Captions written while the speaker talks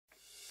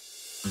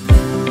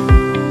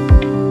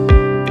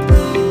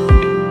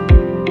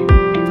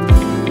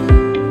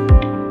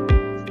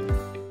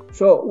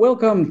So,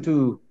 welcome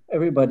to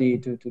everybody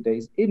to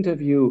today's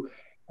interview,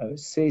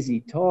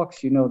 CESI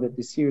Talks. You know that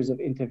the series of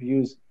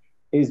interviews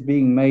is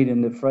being made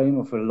in the frame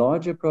of a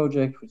larger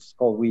project, which is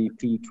called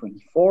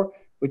WEP24,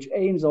 which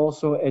aims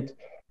also at,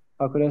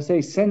 how could I say,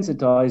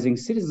 sensitizing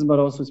citizens, but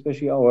also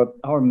especially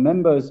our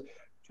members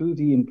to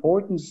the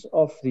importance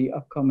of the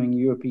upcoming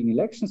European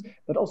elections,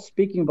 but also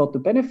speaking about the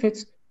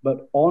benefits,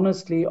 but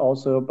honestly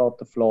also about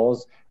the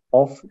flaws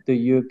of the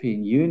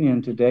European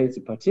Union. Today, it's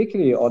a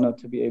particularly honor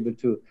to be able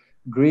to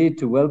great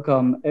to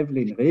welcome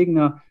Evelyn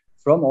Regner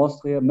from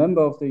Austria,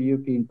 member of the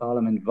European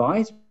Parliament,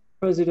 Vice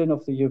President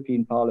of the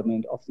European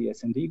Parliament of the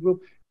S&D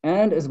Group,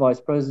 and as Vice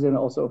President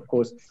also, of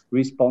course,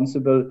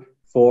 responsible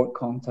for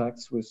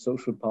contacts with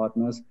social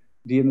partners.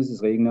 Dear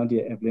Mrs. Regner,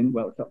 dear Evelyn,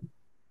 welcome.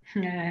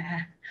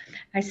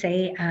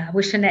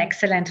 Wish an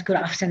excellent good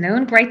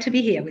afternoon. Great to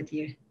be here with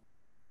you.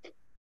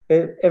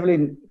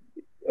 Evelyn,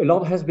 a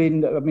lot has been,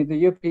 the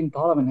European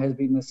Parliament has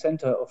been the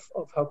center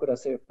of how could I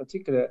say, of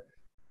particular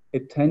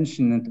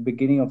attention at the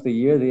beginning of the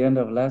year, the end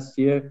of last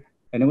year,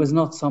 and it was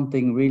not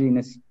something really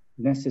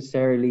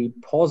necessarily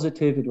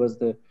positive. It was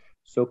the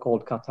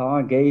so-called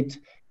Qatar gate.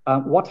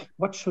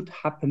 What should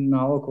happen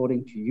now,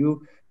 according to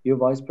you, your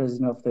Vice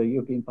President of the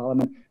European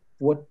Parliament?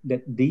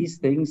 That these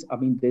things,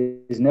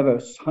 there's never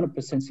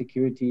 100%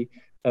 security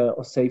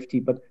or safety,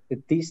 but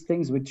that these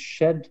things which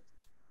shed,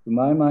 to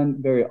my mind,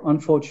 very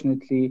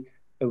unfortunately,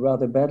 a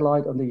rather bad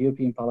light on the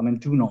European Parliament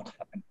do not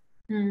happen.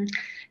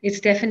 It's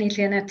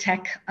definitely an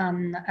attack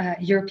on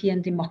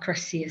European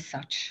democracy as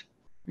such.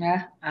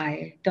 Yeah,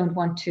 I don't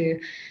want to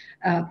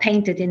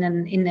paint it in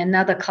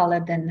another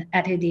color than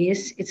it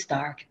is. It's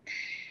dark.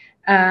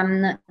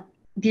 The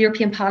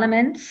European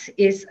Parliament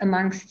is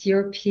amongst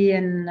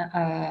European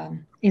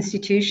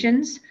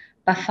institutions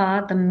by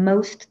far the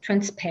most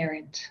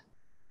transparent.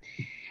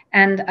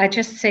 And I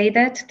just say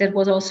that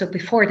was also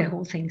before the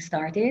whole thing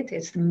started.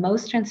 It's the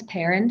most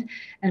transparent,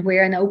 and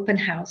we're an open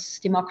house.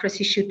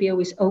 Democracy should be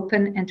always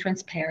open and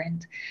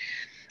transparent.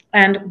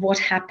 And what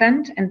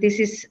happened, and this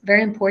is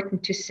very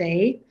important to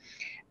say,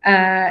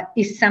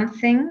 is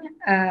something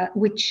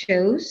which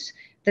shows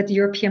that the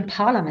European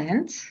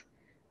Parliament,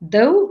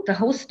 though the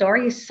whole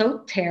story is so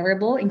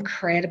terrible,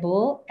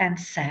 incredible, and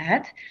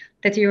sad,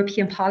 that the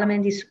European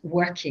Parliament is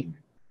working.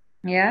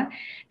 Yeah.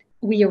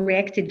 We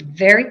reacted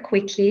very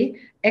quickly,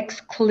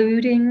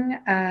 excluding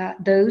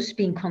those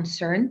being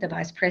concerned, the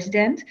Vice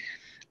President,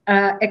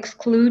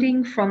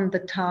 excluding from the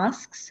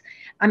tasks.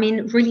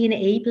 Really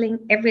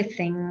enabling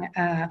everything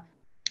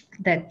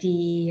that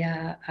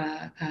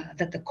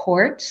the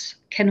courts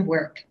can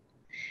work.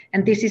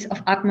 And this is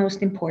of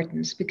utmost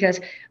importance,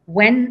 because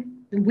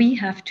when we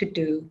have to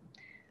do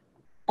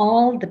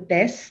all the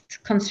best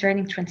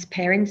concerning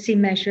transparency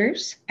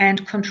measures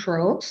and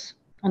controls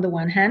on the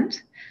one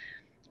hand,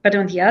 but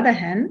on the other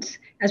hand,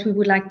 as we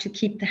would like to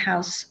keep the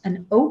house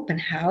an open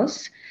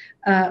house,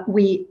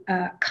 we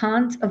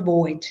can't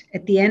avoid,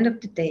 at the end of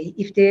the day,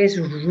 if there is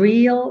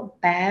real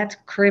bad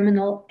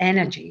criminal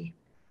energy,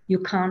 you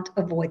can't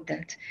avoid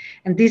that.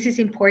 And this is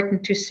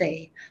important to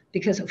say,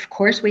 because of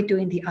course we're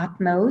doing the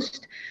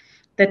utmost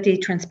that the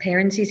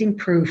transparency is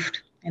improved.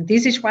 And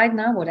this is right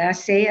now what I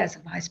say as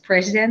a Vice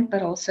President,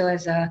 but also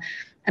as a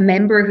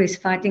member who is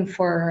fighting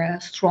for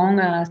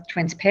stronger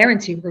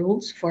transparency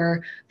rules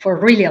for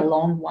really a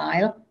long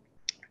while.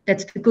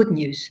 That's the good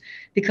news,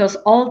 because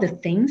all the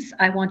things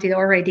I wanted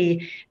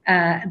already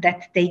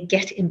that they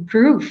get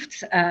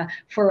improved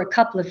for a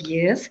couple of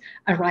years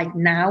are right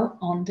now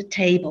on the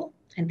table.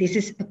 And this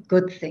is a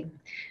good thing,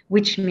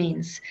 which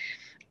means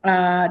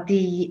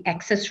the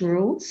access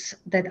rules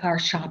that are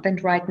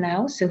sharpened right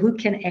now. So who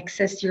can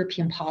access the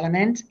European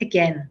Parliament?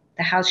 Again,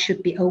 the House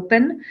should be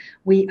open.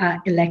 We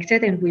are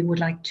elected and we would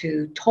like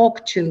to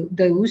talk to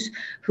those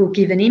who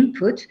give an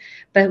input,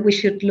 but we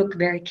should look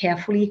very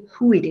carefully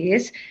who it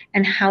is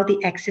and how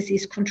the access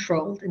is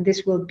controlled. And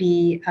this will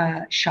be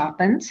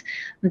sharpened.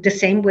 The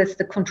same with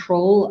the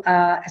control,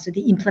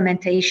 the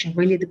implementation,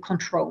 really the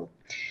control.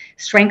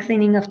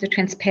 Strengthening of the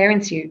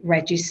transparency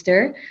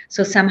register.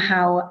 So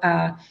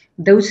somehow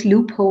those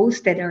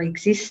loopholes that are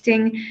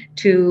existing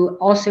to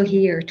also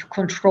here to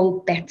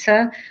control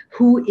better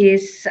who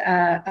is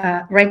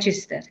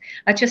registered.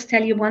 I'll just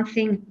tell you one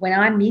thing. When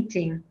I'm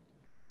meeting,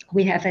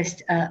 we have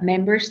as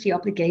members the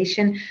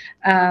obligation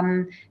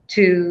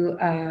to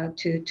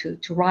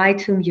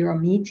write whom you're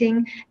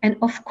meeting. And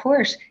of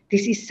course,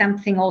 this is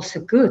something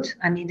also good.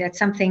 That's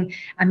something.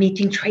 I'm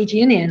meeting trade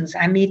unions,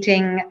 I'm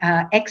meeting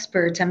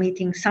experts, I'm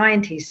meeting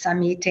scientists,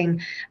 I'm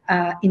meeting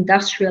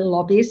industrial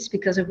lobbyists,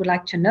 because I would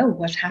like to know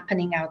what's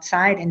happening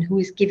outside and who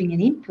is giving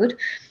an input.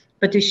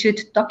 But we should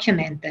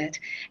document that.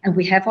 And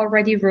we have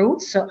already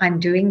rules, so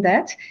I'm doing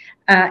that,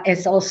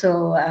 as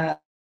also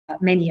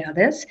many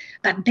others,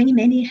 but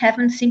many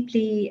haven't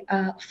simply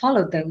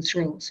followed those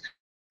rules.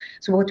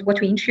 So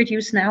what we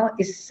introduce now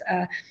is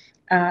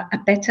a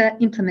better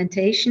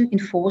implementation,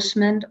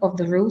 enforcement of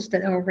the rules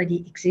that are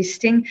already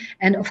existing,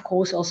 and of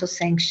course also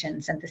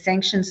sanctions. And the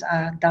sanctions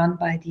are done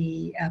by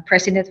the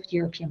President of the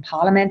European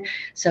Parliament,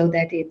 so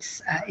that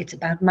it's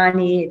about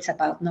money, it's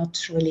about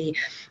not really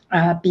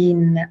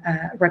being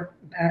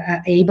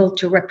able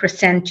to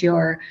represent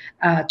your,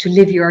 to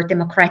live your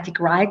democratic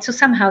rights. So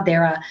somehow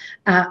there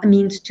are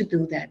means to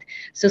do that.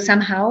 So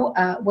somehow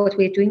what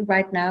we're doing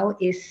right now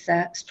is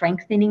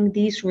strengthening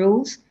these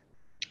rules.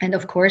 And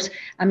of course,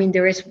 I mean,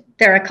 there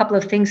are a couple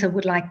of things I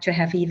would like to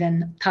have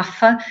even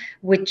tougher,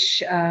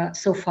 which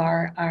so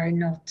far are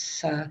not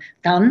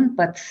done,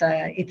 but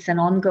it's an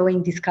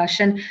ongoing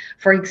discussion.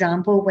 For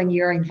example, when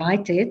you're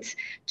invited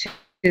to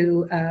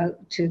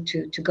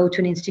go to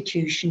an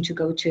institution, to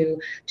go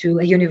to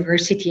a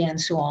university and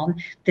so on,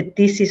 that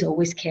this is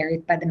always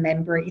carried by the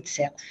member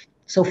itself.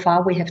 So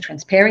far, we have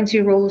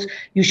transparency rules.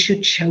 You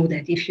should show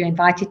that if you're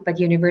invited by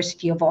the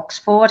University of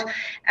Oxford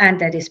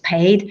and that is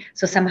paid.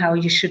 So somehow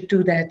you should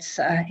do that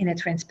in a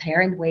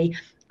transparent way.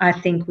 I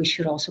think we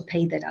should also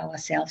pay that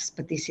ourselves,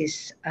 but this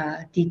is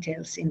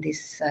details in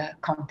this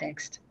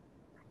context.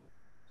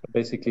 So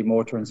basically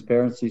more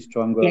transparency,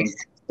 stronger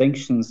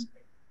sanctions,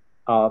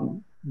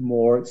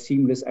 more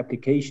seamless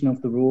application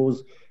of the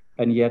rules,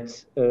 and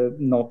yet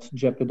not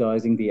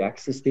jeopardizing the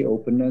access, the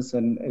openness,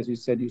 and as you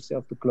said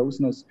yourself, the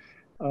closeness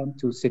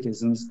to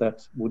citizens.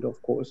 That would, of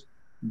course,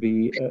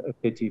 be a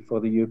pity for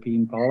the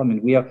European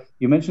Parliament.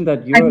 You mentioned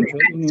that you're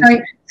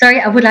sorry,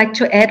 I would like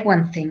to add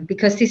one thing,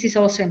 because this is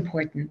also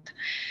important.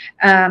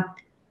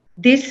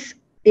 This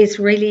is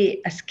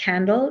really a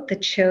scandal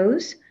that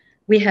shows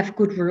we have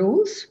good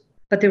rules,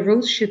 but the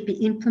rules should be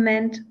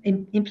implemented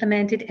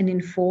and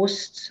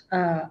enforced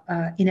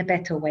in a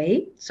better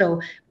way.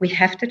 So we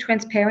have the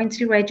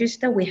transparency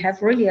register. We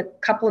have really a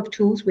couple of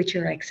tools which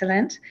are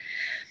excellent.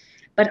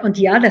 But on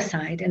the other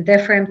side, and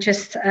therefore I'm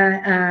just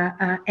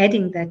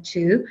adding that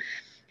too,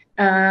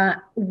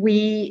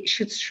 we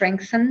should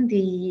strengthen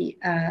the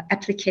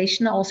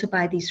application also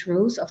by these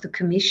rules of the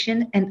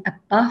Commission, and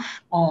above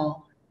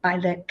all by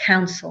the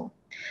Council.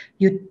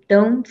 You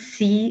don't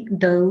see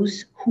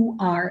those who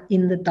are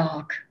in the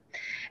dark.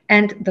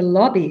 And the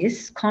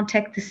lobbyists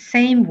contact the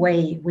same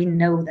way, we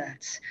know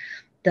that.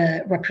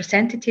 The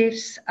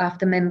representatives of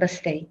the member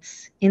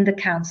states in the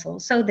council.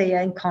 So they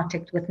are in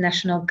contact with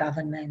national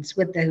governments,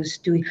 with those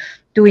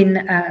doing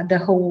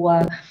the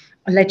whole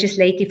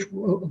legislative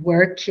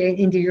work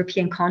in the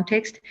European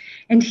context.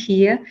 And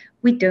here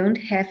we don't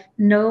have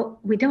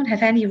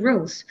any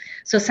rules.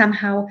 So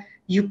somehow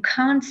you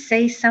can't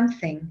say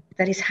something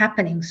that is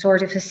happening,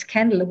 sort of a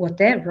scandal or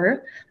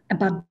whatever,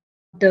 about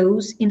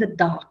those in the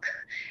dark.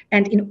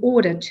 And in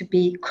order to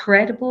be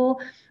credible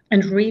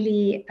and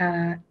really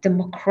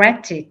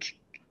democratic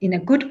in a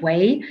good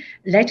way,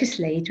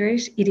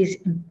 legislators, it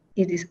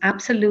is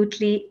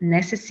absolutely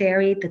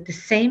necessary that the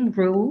same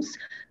rules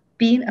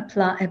being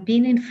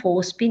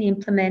enforced, being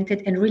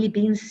implemented, and really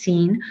being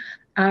seen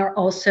are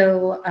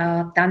also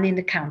done in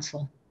the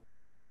council.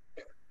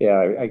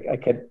 Yeah,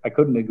 I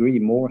couldn't agree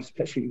more,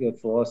 especially that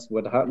for us,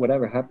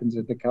 whatever happens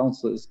at the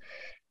council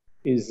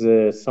is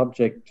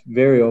subject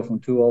very often,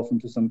 too often,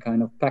 to some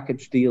kind of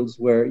package deals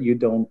where you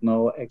don't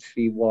know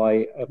actually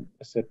why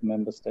a certain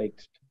member state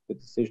took the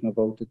decision or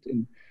voted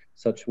in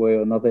such way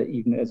or another.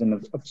 Even as an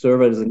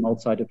observer, as an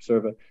outside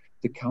observer,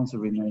 the council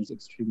remains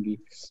extremely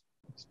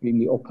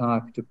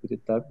opaque, to put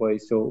it that way.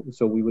 So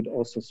we would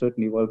also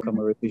certainly welcome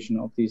a revision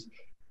of these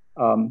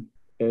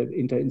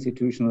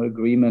interinstitutional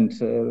agreement.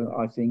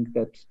 I think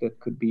that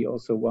could be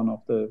also one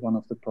of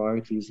the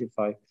priorities, if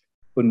I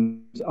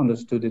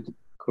understood it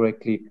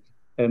correctly.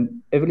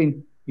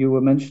 Evelyn, you were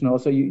mentioned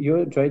also, you're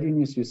a trade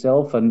unionist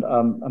yourself, and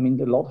I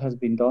mean, a lot has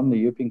been done. The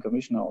European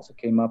Commission also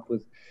came up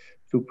with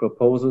 2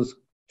 proposals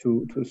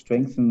to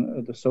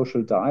strengthen the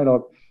social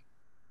dialogue.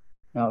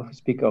 Now, if we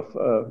speak of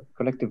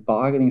collective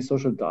bargaining,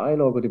 social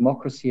dialogue, or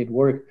democracy at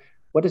work,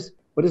 what is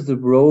the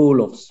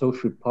role of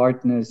social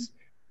partners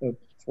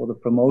for the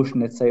promotion,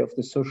 let's say, of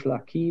the social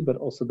acquis, but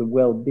also the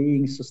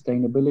well-being,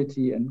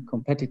 sustainability, and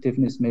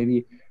competitiveness,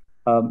 maybe,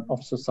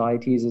 of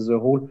societies as a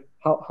whole?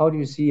 How do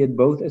you see it,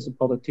 both as a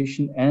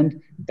politician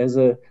and as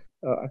I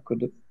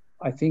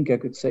think I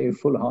could say, a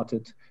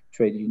full-hearted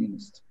trade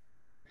unionist?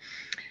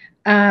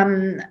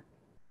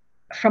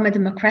 From a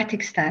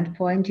democratic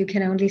standpoint, you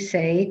can only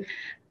say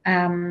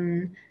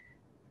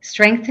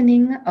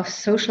strengthening of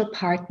social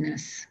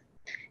partners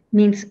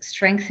means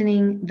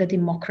strengthening the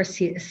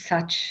democracy as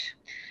such.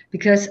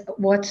 Because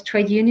what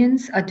trade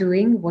unions are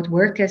doing, what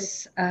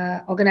workers'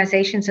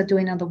 organizations are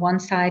doing on the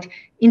one side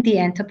in the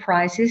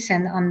enterprises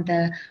and on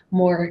the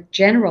more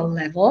general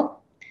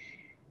level,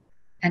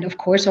 and of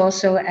course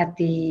also at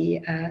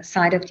the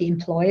side of the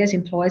employers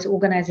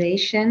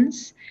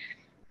organizations,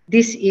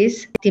 this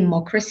is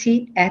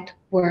democracy at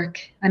work.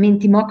 I mean,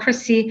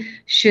 democracy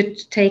should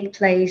take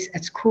place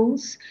at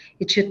schools.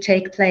 It should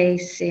take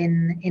place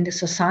in the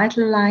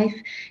societal life.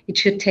 It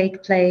should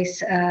take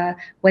place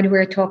when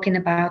we're talking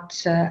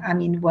about,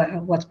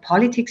 what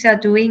politics are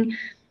doing.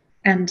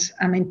 And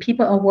I mean,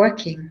 people are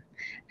working.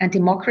 And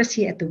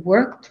democracy at the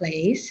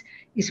workplace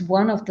is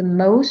one of the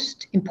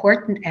most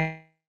important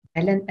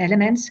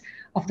elements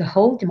of the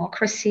whole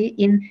democracy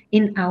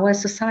in our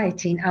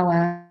society, in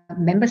our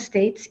member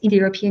states, in the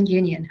European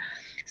Union.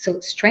 So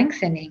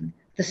strengthening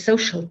the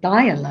social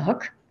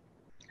dialogue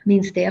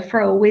means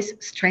therefore always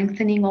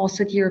strengthening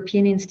also the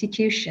European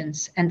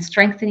institutions and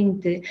strengthening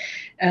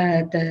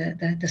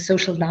the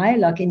social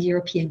dialogue in the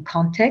European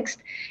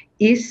context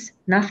is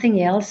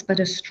nothing else but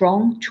a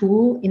strong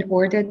tool in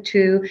order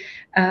to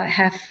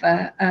have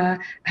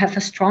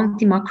a strong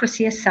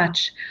democracy as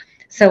such.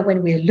 So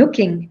when we're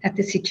looking at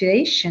the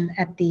situation,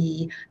 at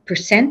the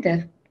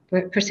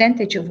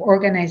percentage of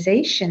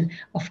organization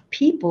of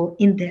people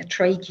in their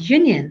trade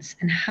unions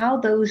and how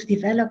those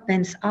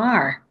developments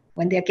are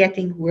when they're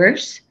getting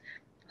worse,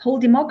 whole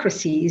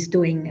democracy is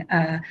doing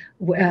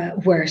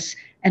worse.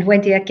 And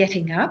when they are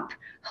getting up,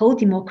 whole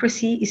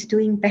democracy is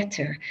doing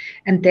better.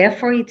 And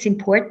therefore, it's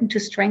important to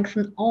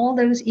strengthen all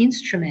those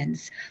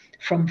instruments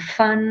from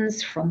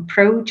funds, from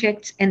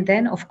projects, and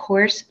then, of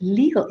course,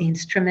 legal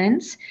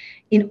instruments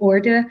in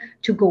order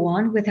to go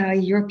on with our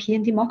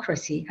European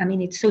democracy. I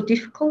mean, it's so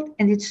difficult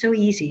and it's so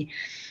easy.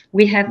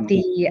 We have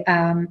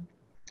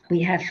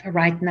we have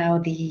right now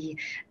the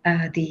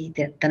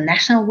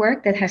national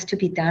work that has to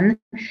be done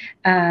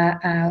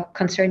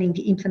concerning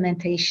the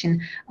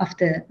implementation of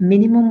the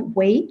minimum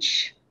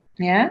wage.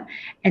 Yeah,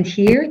 and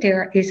here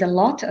there is a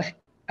lot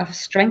of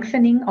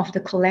strengthening of the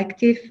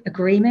collective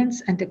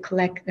agreements and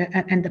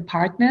the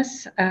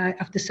partners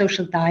of the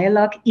social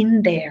dialogue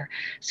in there.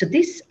 So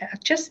this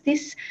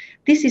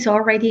is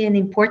already an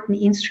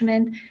important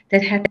instrument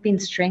that had been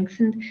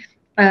strengthened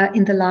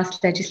in the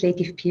last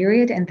legislative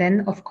period. And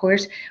then, of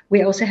course,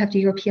 we also have the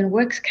European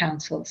Works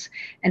Councils.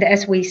 And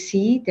as we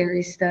see, there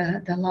is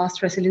the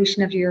last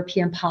resolution of the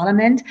European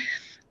Parliament.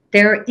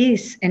 There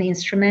is an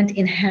instrument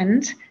in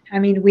hand. I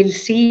mean, we'll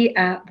see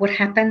what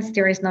happens.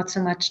 There is not so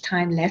much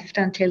time left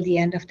until the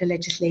end of the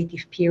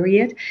legislative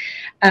period.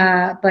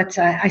 But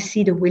I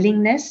see the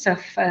willingness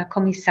of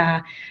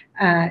Commissar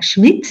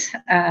Schmidt,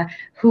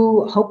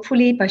 who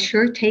hopefully, by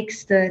sure,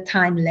 takes the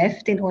time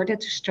left in order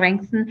to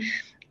strengthen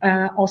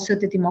also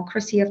the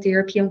democracy of the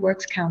European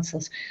Works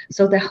Councils.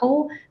 So the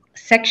whole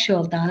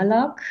sexual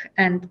dialogue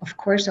and, of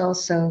course,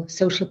 also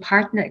social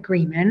partner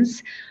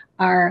agreements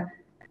are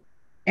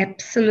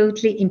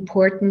absolutely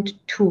important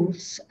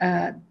tools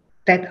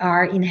that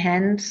are in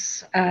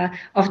hands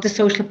of the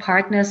social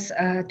partners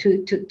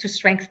to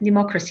strengthen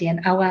democracy.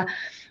 And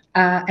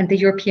and the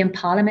European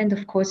Parliament,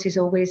 of course, is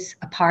always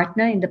a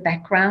partner in the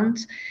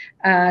background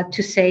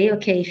to say,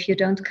 okay, if you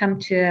don't come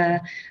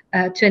to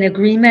an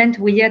agreement,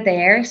 we are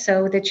there.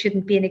 So that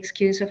shouldn't be an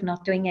excuse of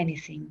not doing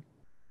anything.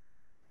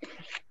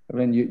 I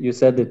mean, you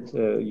said it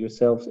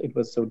yourself, it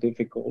was so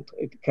difficult.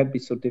 It can be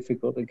so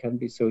difficult, it can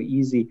be so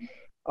easy.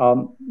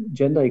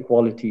 Gender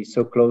equality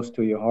so close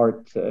to your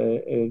heart,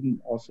 and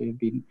also you've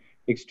been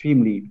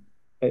extremely,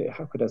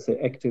 how could I say,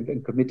 active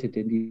and committed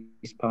in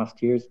these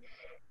past years.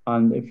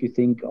 And if you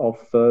think of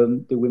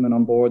the Women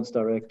on Boards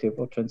Directive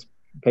or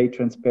pay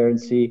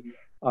transparency,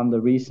 and the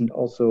recent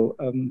also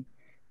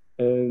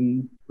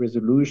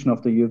resolution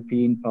of the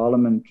European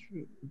Parliament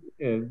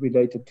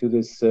related to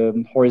this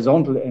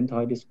horizontal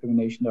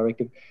anti-discrimination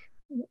directive,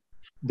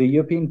 the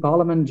European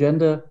Parliament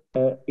gender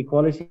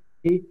equality,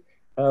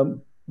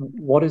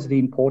 what is the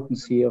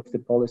importance here of the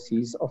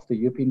policies of the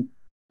European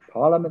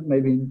Parliament,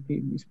 maybe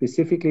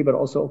specifically, but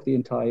also of the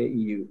entire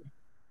EU?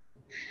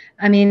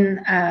 I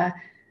mean,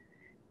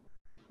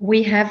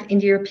 we have in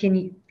the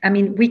European, I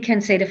mean, we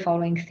can say the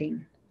following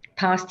thing.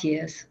 Past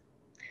years,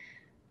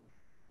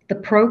 the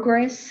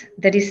progress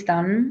that is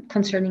done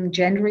concerning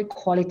gender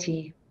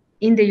equality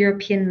in the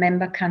European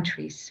member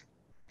countries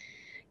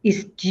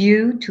is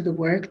due to the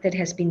work that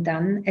has been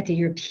done at the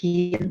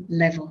European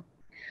level.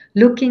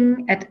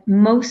 Looking at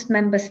most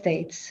member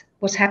states,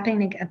 what's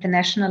happening at the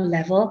national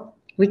level,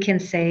 we can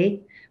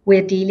say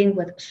we're dealing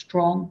with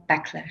strong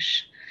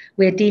backlash.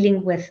 We're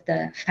dealing with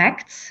the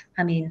facts.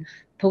 I mean,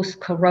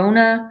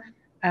 post-corona,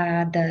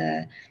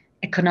 the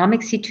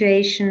economic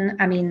situation.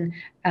 I mean,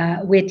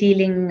 we're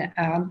dealing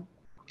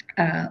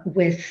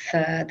with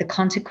the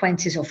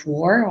consequences of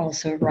war,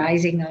 also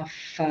rising of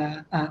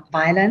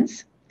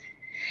violence.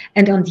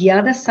 And on the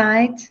other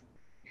side,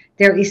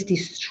 there is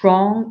this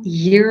strong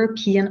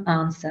European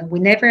answer. We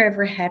never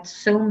ever had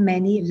so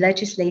many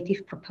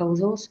legislative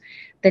proposals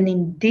than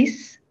in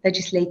this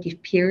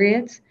legislative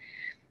period.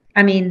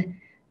 I mean,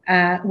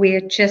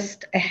 we're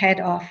just ahead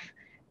of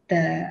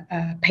the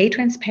pay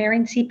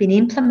transparency being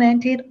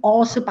implemented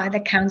also by the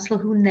Council,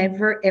 who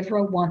never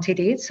ever wanted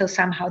it. So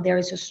somehow there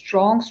is a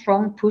strong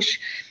push.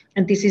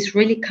 And this is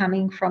really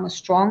coming from a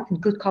strong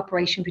and good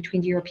cooperation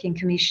between the European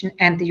Commission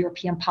and the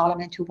European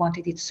Parliament, who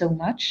wanted it so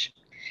much.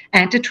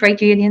 And the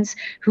trade unions,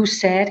 who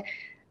said,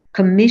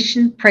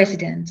 Commission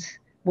President,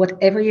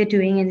 whatever you're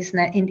doing in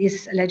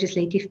this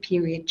legislative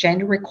period,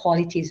 gender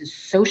equality is a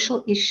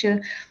social issue.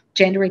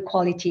 Gender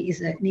equality is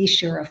an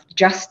issue of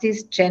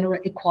justice. Gender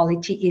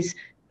equality is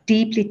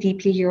deeply,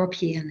 deeply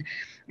European.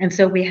 And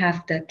so we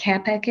have the care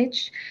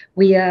package.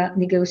 We are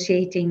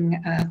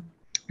negotiating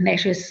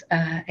measures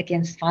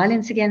against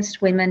violence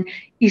against women,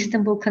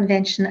 Istanbul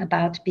Convention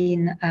about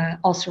being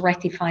also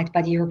ratified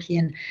by the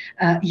European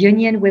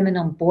Union, Women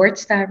on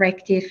Boards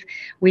Directive.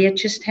 We are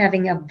just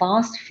having a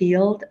vast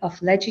field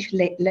of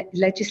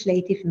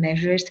legislative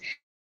measures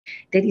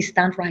that is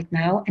done right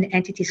now, and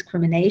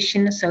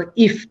anti-discrimination. So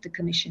if the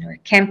commissioner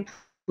can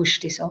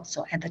push this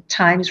also and the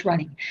time is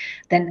running,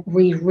 then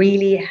we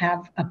really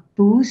have a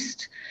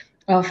boost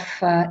of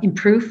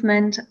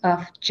improvement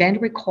of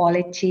gender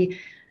equality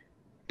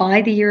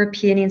by the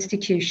European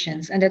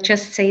institutions. And I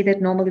just say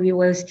that normally we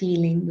were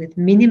dealing with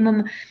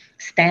minimum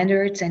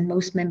standards, and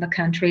most member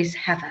countries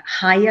have a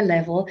higher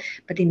level.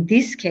 But in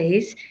this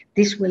case,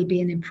 this will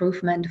be an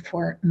improvement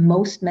for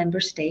most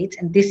member states.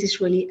 And this is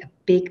really a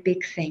big,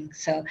 big thing.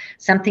 So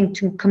something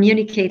to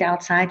communicate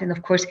outside. And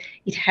of course,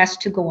 it has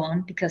to go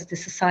on because the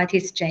society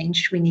has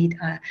changed. We need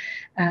a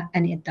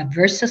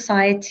diverse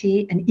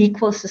society, an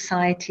equal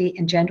society,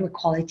 and gender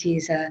equality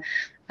is a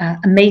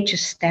major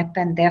step,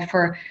 and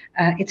therefore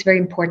it's very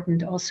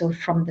important also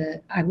from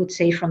the, I would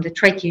say, from the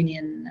trade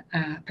union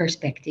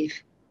perspective.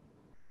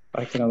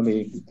 I can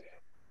only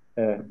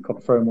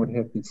confirm what you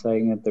have been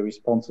saying, that the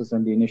responses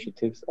and the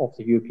initiatives of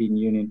the European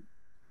Union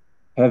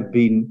have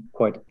been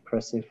quite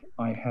impressive.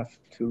 I have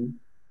to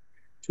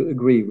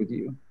agree with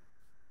you.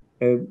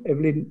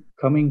 Evelyn,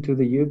 coming to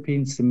the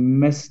European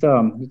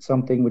semester, it's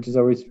something which is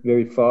always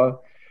very far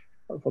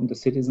from the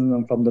citizens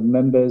and from the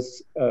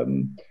members.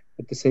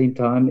 At the same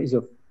time, is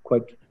of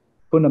quite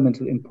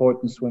fundamental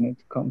importance when it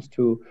comes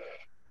to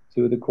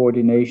the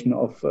coordination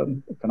of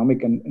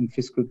economic and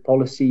fiscal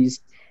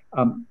policies,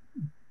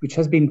 which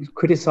has been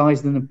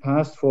criticized in the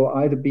past for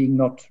either being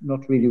not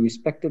really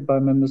respected by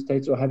member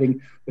states or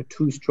having a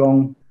too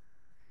strong,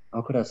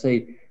 how could I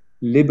say,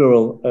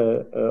 liberal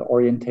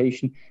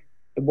orientation.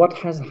 What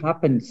has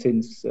happened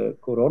since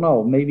Corona,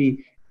 or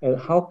maybe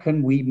how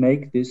can we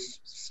make this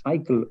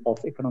cycle of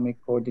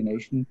economic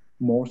coordination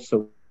more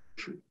social?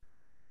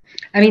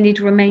 I mean, it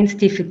remains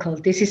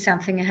difficult. This is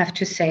something I have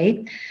to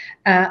say.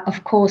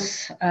 Of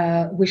course,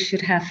 we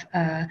should have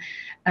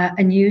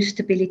a new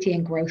stability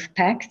and growth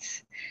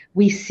pact.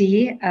 We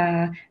see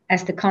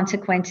as the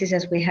consequences,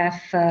 as we have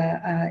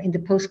in the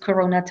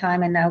post-corona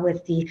time, and now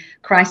with the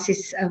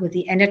crisis, with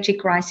the energy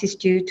crisis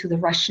due to the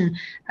Russian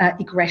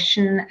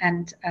aggression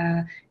and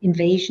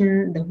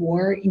invasion, the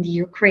war in the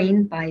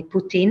Ukraine by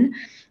Putin,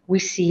 we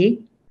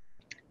see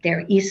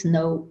there is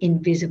no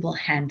invisible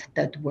hand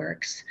that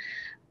works.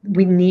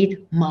 We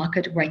need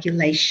market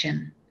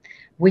regulation.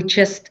 We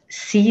just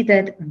see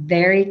that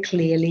very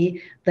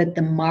clearly, that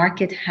the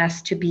market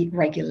has to be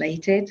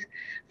regulated.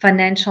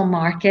 Financial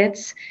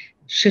markets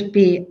should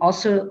be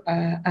also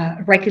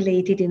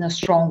regulated in a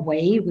strong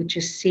way. We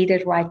just see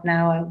that right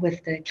now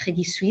with the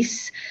Credit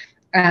Suisse.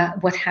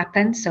 What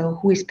happens? So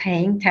who is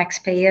paying?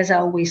 Taxpayers are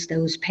always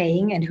those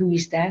paying. And who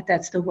is that?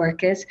 That's the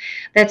workers.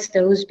 That's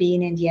those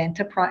being in the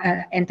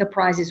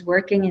enterprises,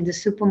 working in the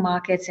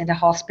supermarkets and the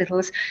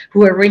hospitals,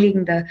 who are really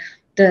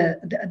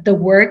the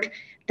work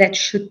that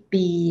should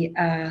be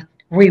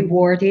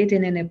rewarded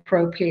in an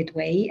appropriate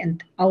way.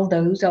 And all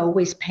those are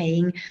always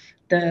paying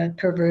the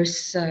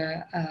perverse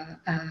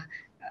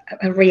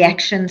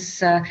reactions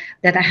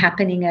that are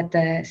happening at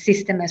the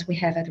system as we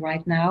have it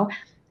right now.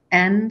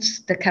 And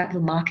the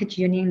capital market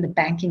union, the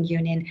banking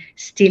union,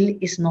 still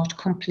is not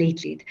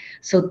completed.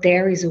 So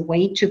there is a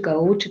way to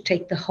go to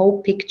take the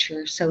whole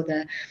picture. So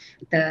the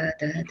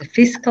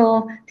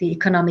fiscal, the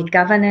economic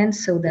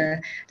governance, so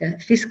the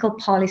fiscal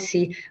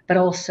policy, but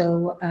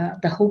also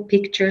the whole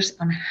pictures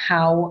on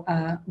how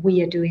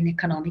we are doing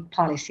economic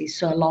policy.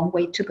 So a long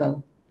way to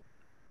go.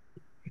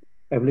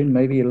 Evelyn,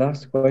 maybe a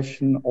last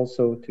question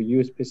also to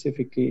you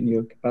specifically in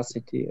your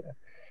capacity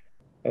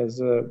as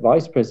a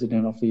Vice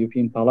President of the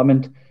European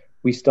Parliament.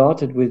 We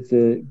started with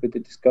the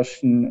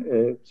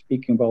discussion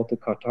speaking about the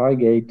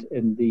Qatargate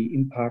and the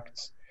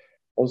impacts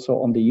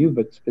also on the EU,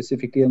 but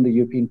specifically on the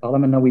European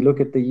Parliament. Now we look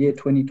at the year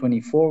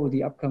 2024 with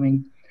the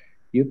upcoming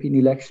European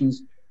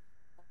elections.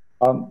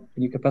 In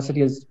your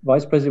capacity as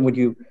Vice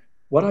President,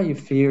 what are your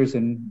fears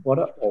and what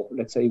are, or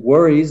let's say,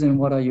 worries, and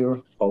what are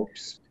your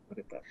hopes?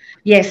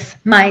 Yes,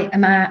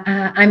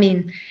 I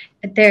mean,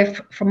 there,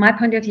 from my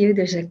point of view,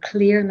 there's a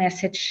clear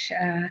message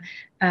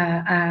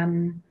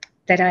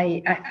that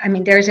I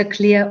mean, there is a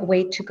clear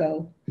way to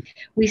go.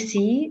 We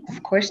see,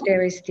 of course,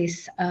 there is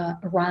this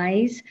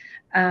rise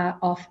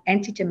of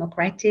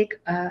anti-democratic,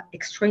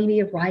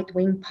 extremely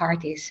right-wing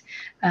parties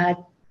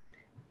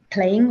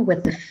playing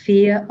with the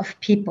fear of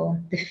people,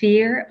 the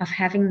fear of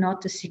having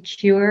not a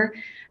secure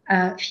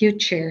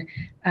future,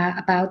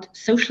 about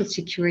social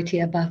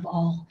security above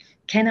all.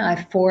 Can I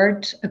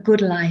afford a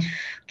good life?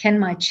 Can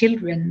my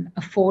children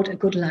afford a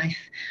good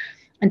life?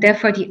 And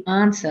therefore, the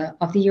answer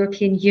of the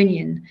European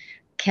Union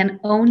can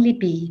only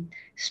be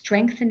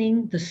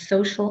strengthening the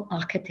social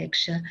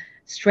architecture,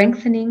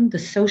 strengthening the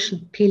social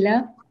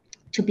pillar,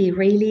 to be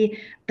really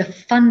the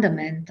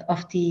fundament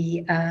of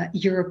the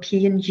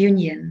European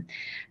Union.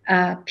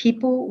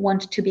 People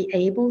want to be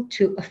able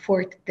to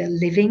afford their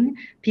living.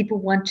 People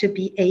want to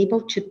be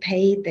able to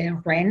pay their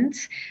rent,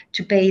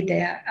 to pay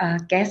their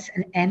gas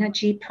and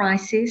energy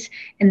prices.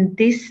 And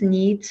this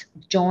needs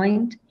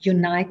joint,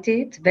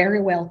 united,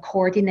 very well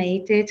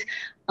coordinated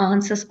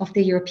answers of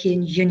the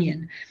European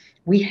Union.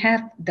 We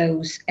have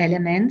those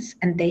elements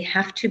and they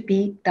have to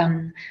be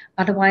done.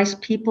 Otherwise,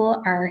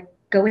 people are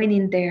going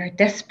in their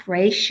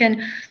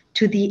desperation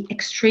to the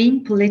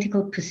extreme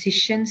political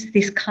positions.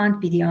 This can't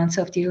be the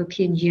answer of the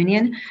European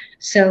Union.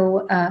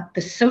 So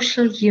the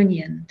social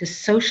union, the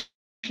social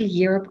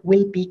Europe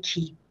will be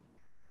key.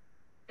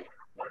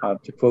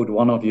 To quote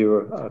one of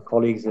your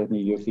colleagues in the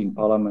European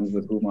Parliament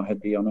with whom I had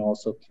the honor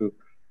also to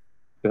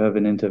have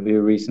an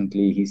interview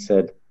recently, he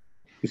said,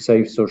 to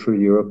save social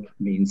Europe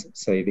means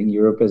saving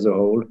Europe as a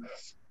whole.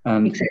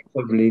 And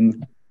exactly.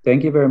 Evelyn,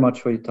 thank you very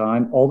much for your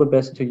time. All the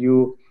best to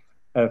you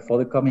for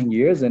the coming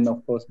years and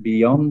of course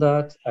beyond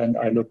that. And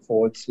I look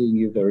forward to seeing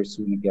you very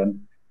soon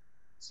again.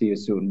 See you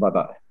soon.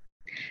 Bye-bye.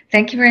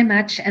 Thank you very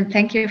much. And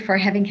thank you for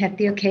having had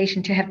the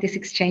occasion to have this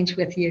exchange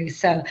with you.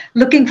 So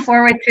looking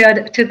forward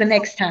to the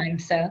next time.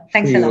 So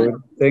thanks a lot.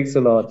 Thanks a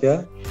lot.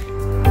 Yeah.